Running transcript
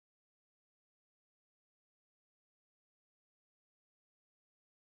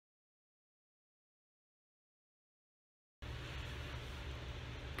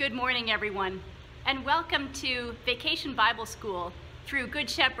Good morning, everyone, and welcome to Vacation Bible School through Good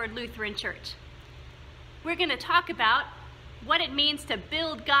Shepherd Lutheran Church. We're going to talk about what it means to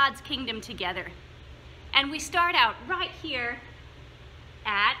build God's kingdom together. And we start out right here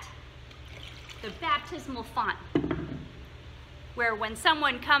at the baptismal font, where when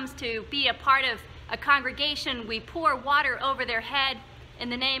someone comes to be a part of a congregation, we pour water over their head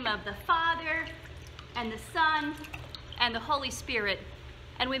in the name of the Father and the Son and the Holy Spirit,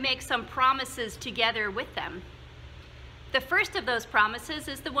 and we make some promises together with them. The first of those promises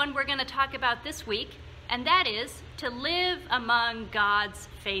is the one we're going to talk about this week, and that is to live among God's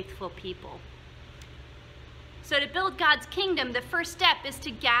faithful people. So to build God's kingdom, the first step is to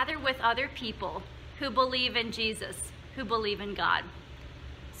gather with other people who believe in Jesus, who believe in God.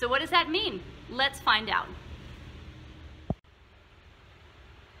 So what does that mean? Let's find out.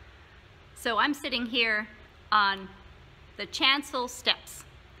 So I'm sitting here on the chancel steps.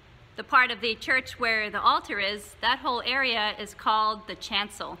 The part of the church where the altar is, that whole area is called the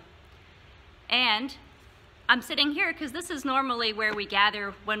chancel. And I'm sitting here because this is normally where we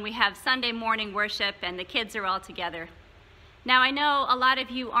gather when we have Sunday morning worship and the kids are all together. Now I know a lot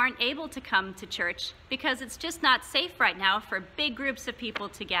of you aren't able to come to church because it's just not safe right now for big groups of people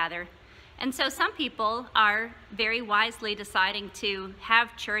to gather. And so some people are very wisely deciding to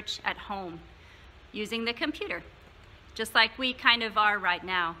have church at home using the computer, just like we kind of are right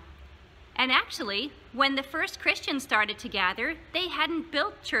now. And actually, when the first Christians started to gather, they hadn't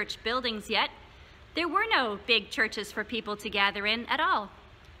built church buildings yet. There were no big churches for people to gather in at all.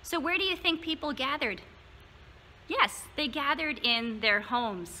 So where do you think people gathered? Yes, they gathered in their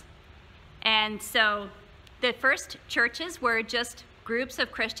homes. And so the first churches were just groups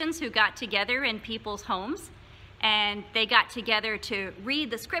of Christians who got together in people's homes, and they got together to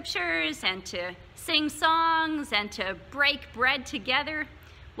read the scriptures and to sing songs and to break bread together.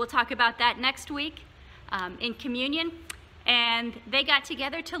 We'll talk about that next week in communion. And they got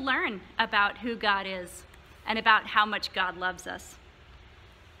together to learn about who God is and about how much God loves us.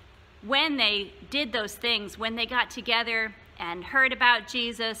 When they did those things, when they got together and heard about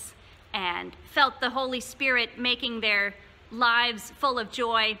Jesus and felt the Holy Spirit making their lives full of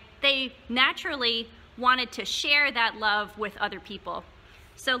joy, they naturally wanted to share that love with other people.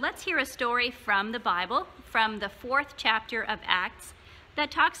 So let's hear a story from the Bible, from the 4th chapter of Acts, that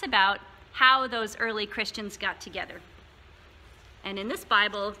talks about how those early Christians got together. And in this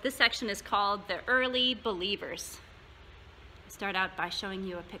Bible, this section is called the Early Believers. I'll start out by showing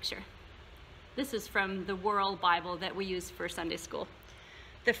you a picture. This is from the World Bible that we use for Sunday school.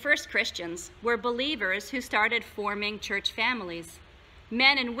 The first Christians were believers who started forming church families.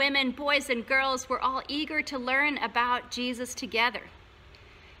 Men and women, boys and girls were all eager to learn about Jesus together.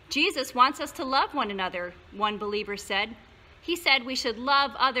 Jesus wants us to love one another, one believer said. He said we should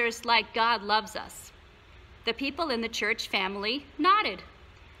love others like God loves us. The people in the church family nodded.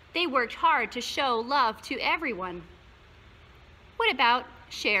 They worked hard to show love to everyone. What about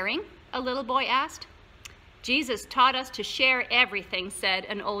sharing? A little boy asked. Jesus taught us to share everything, said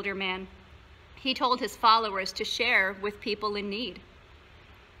an older man. He told his followers to share with people in need.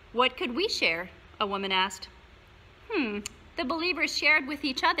 What could we share? A woman asked. The believers shared with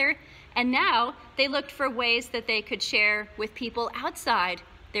each other, and now they looked for ways that they could share with people outside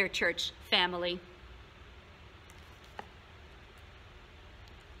their church family.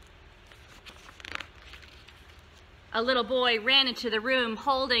 A little boy ran into the room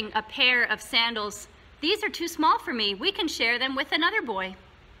holding a pair of sandals. These are too small for me. We can share them with another boy.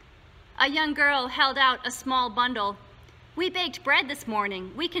 A young girl held out a small bundle. We baked bread this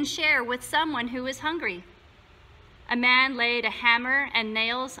morning. We can share with someone who is hungry. A man laid a hammer and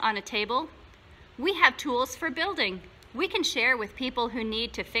nails on a table. We have tools for building. We can share with people who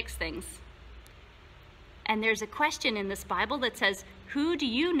need to fix things. And there's a question in this Bible that says, who do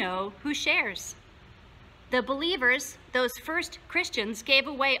you know who shares? The believers, those first Christians, gave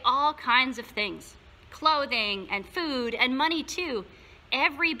away all kinds of things. Clothing and food and money too.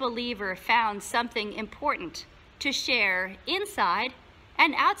 Every believer found something important to share inside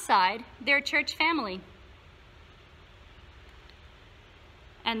and outside their church family.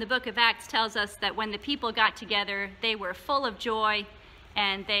 And the book of Acts tells us that when the people got together, they were full of joy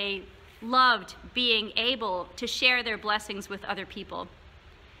and they loved being able to share their blessings with other people.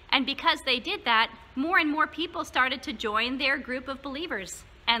 And because they did that, more and more people started to join their group of believers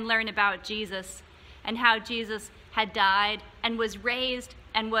and learn about Jesus and how Jesus had died and was raised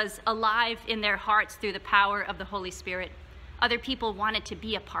and was alive in their hearts through the power of the Holy Spirit. Other people wanted to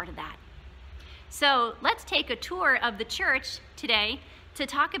be a part of that. So let's take a tour of the church today to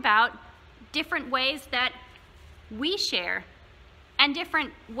talk about different ways that we share and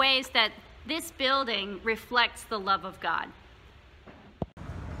different ways that this building reflects the love of God.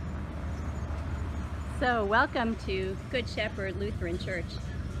 So welcome to Good Shepherd Lutheran Church.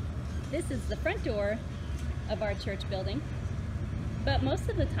 This is the front door of our church building, but most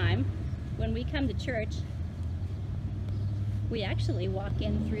of the time when we come to church, we actually walk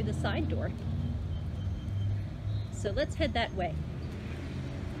in through the side door. So let's head that way.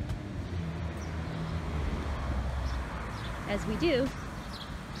 As we do,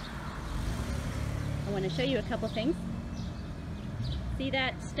 I want to show you a couple things. See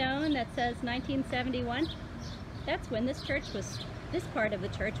that stone that says 1971? That's when this part of the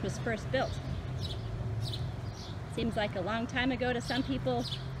church was first built. Seems like a long time ago to some people,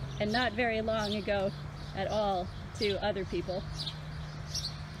 and not very long ago at all to other people.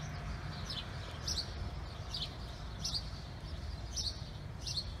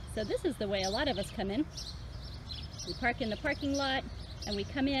 So this is the way a lot of us come in. We park in the parking lot and we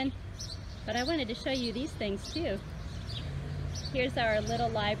come in, but I wanted to show you these things too. Here's our little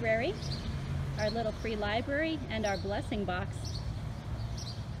library, our little free library, and our blessing box.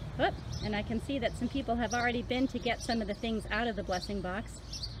 Whoop, and I can see that some people have already been to get some of the things out of the blessing box.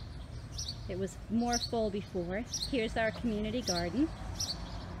 It was more full before. Here's our community garden.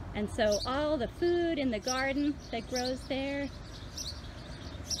 And so all the food in the garden that grows there,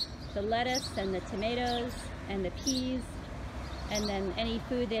 the lettuce and the tomatoes and the peas, and then any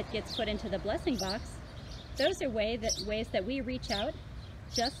food that gets put into the blessing box, those are ways that we reach out,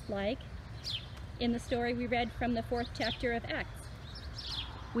 just like in the story we read from the 4th chapter of Acts.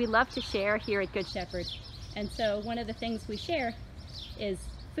 We love to share here at Good Shepherd, and so one of the things we share is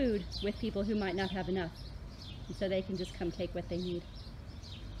food with people who might not have enough, and so they can just come take what they need.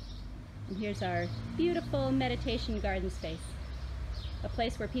 And here's our beautiful meditation garden space, a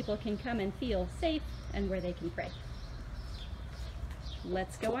place where people can come and feel safe and where they can pray.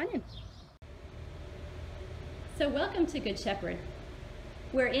 Let's go on in. So welcome to Good Shepherd.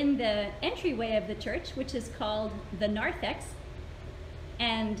 We're in the entryway of the church, which is called the narthex,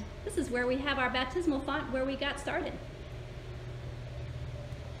 and this is where we have our baptismal font where we got started.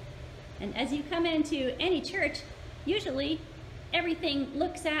 And as you come into any church, usually everything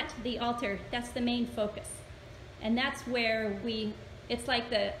looks at the altar. That's the main focus. And that's where it's like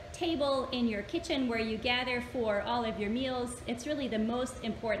the table in your kitchen where you gather for all of your meals. It's really the most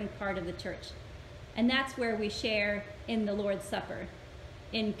important part of the church. And that's where we share in the Lord's Supper,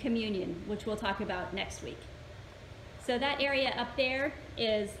 in communion, which we'll talk about next week. So that area up there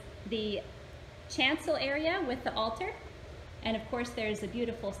is the chancel area with the altar. And of course there's a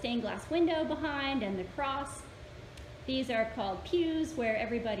beautiful stained glass window behind and the cross. These are called pews where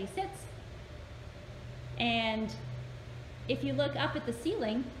everybody sits. And if you look up at the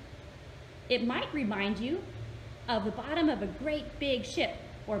ceiling, it might remind you of the bottom of a great big ship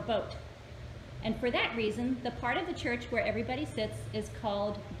or boat. And for that reason, the part of the church where everybody sits is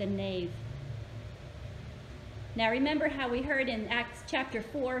called the nave. Now remember how we heard in Acts chapter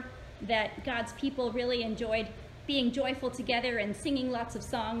 4 that God's people really enjoyed being joyful together and singing lots of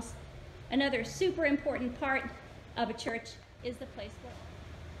songs? Another super important part of a church is the place where...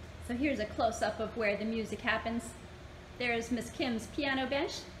 So here's a close-up of where the music happens. There's Miss Kim's piano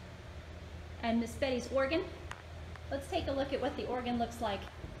bench and Miss Betty's organ. Let's take a look at what the organ looks like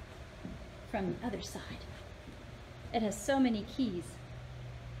from the other side. It has so many keys.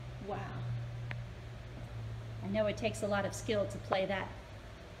 Wow. I know it takes a lot of skill to play that.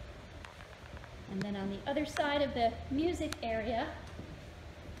 And then on the other side of the music area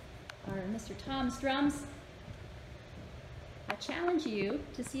are Mr. Tom's drums. I challenge you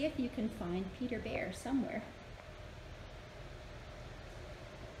to see if you can find Peter Bear somewhere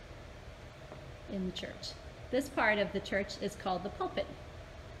in the church. This part of the church is called the pulpit.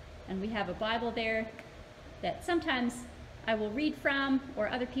 And we have a Bible there that sometimes I will read from, or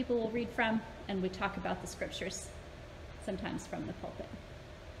other people will read from, and we talk about the scriptures, sometimes from the pulpit.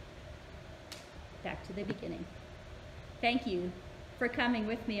 Back to the beginning. Thank you for coming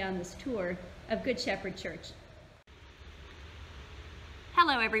with me on this tour of Good Shepherd Church.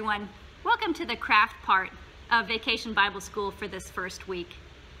 Hello everyone. Welcome to the craft part of Vacation Bible School for this first week.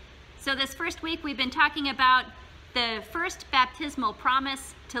 So this first week we've been talking about the first baptismal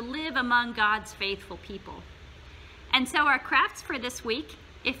promise to live among God's faithful people. And so our crafts for this week,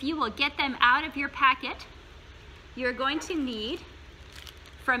 if you will get them out of your packet, you're going to need,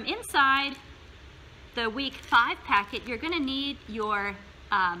 from inside the week 5 packet, you're going to need your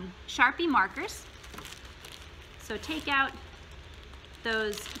Sharpie markers. So take out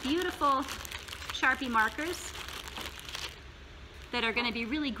those beautiful Sharpie markers that are going to be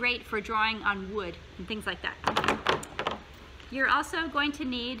really great for drawing on wood and things like that. You're also going to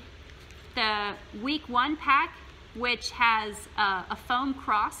need the week 1 pack, which has a foam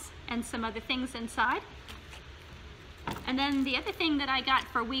cross and some other things inside. And then the other thing that I got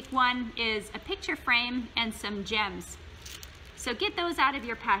for week 1 is a picture frame and some gems. So get those out of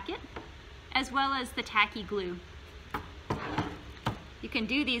your packet, as well as the tacky glue. You can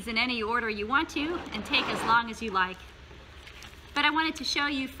do these in any order you want to and take as long as you like. But I wanted to show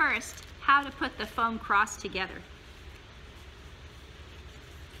you first how to put the foam cross together.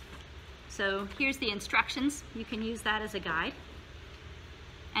 So here's the instructions. You can use that as a guide.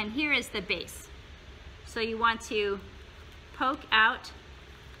 And here is the base. So you want to poke out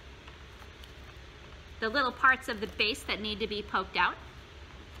the little parts of the base that need to be poked out.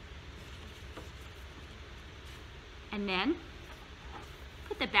 And then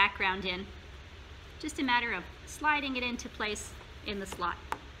put the background in. Just a matter of sliding it into place in the slot.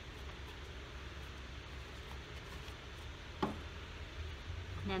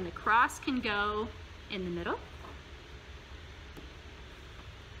 And then the cross can go in the middle.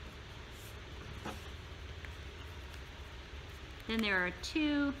 Then there are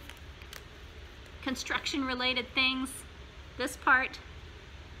 2 construction-related things. This part,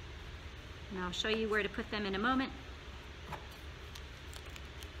 and I'll show you where to put them in a moment.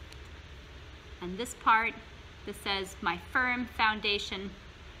 And this part that says, my firm foundation,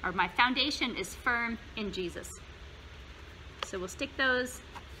 or my foundation is firm in Jesus. So we'll stick those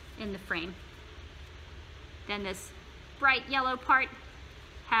in the frame. Then this bright yellow part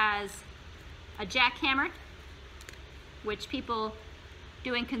has a jackhammer, which people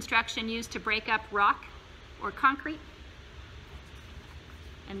doing construction use to break up rock or concrete.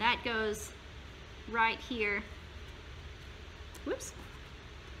 And that goes right here. Whoops.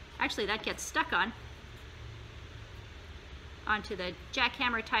 Actually, that gets stuck onto the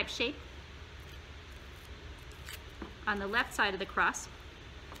jackhammer type shape on the left side of the cross.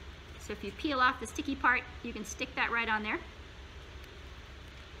 So if you peel off the sticky part, you can stick that right on there.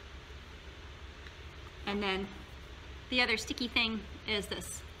 And then the other sticky thing is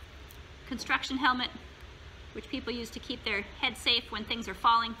this construction helmet, which people use to keep their head safe when things are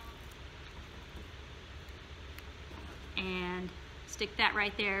falling. And stick that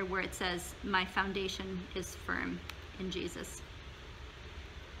right there where it says, my foundation is firm in Jesus.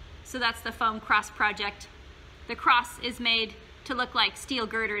 So that's the foam cross project. The cross is made to look like steel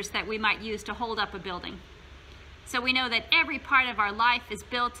girders that we might use to hold up a building. So we know that every part of our life is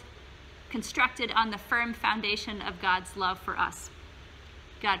built, constructed on the firm foundation of God's love for us.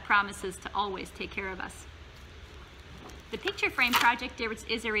 God promises to always take care of us. The picture frame project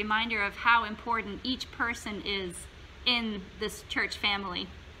is a reminder of how important each person is in this church family,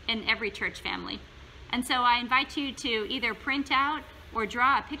 in every church family. And so I invite you to either print out or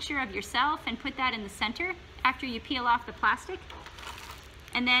draw a picture of yourself and put that in the center after you peel off the plastic.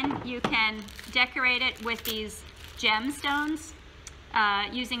 And then you can decorate it with these gemstones,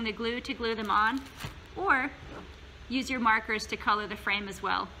 using the glue to glue them on, or use your markers to color the frame as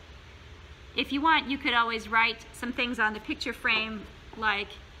well. If you want, you could always write some things on the picture frame like,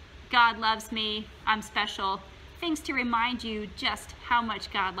 God loves me, I'm special, things to remind you just how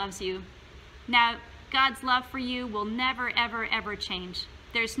much God loves you. Now, God's love for you will never, ever, ever change.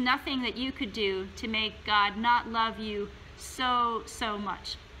 There's nothing that you could do to make God not love you so, so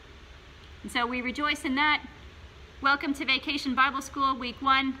much. And so we rejoice in that. Welcome to Vacation Bible School Week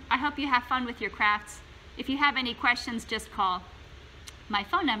 1. I hope you have fun with your crafts. If you have any questions, just call. My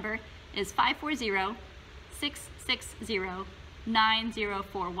phone number is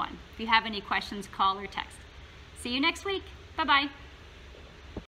 540-660-9041. If you have any questions, call or text. See you next week. Bye-bye.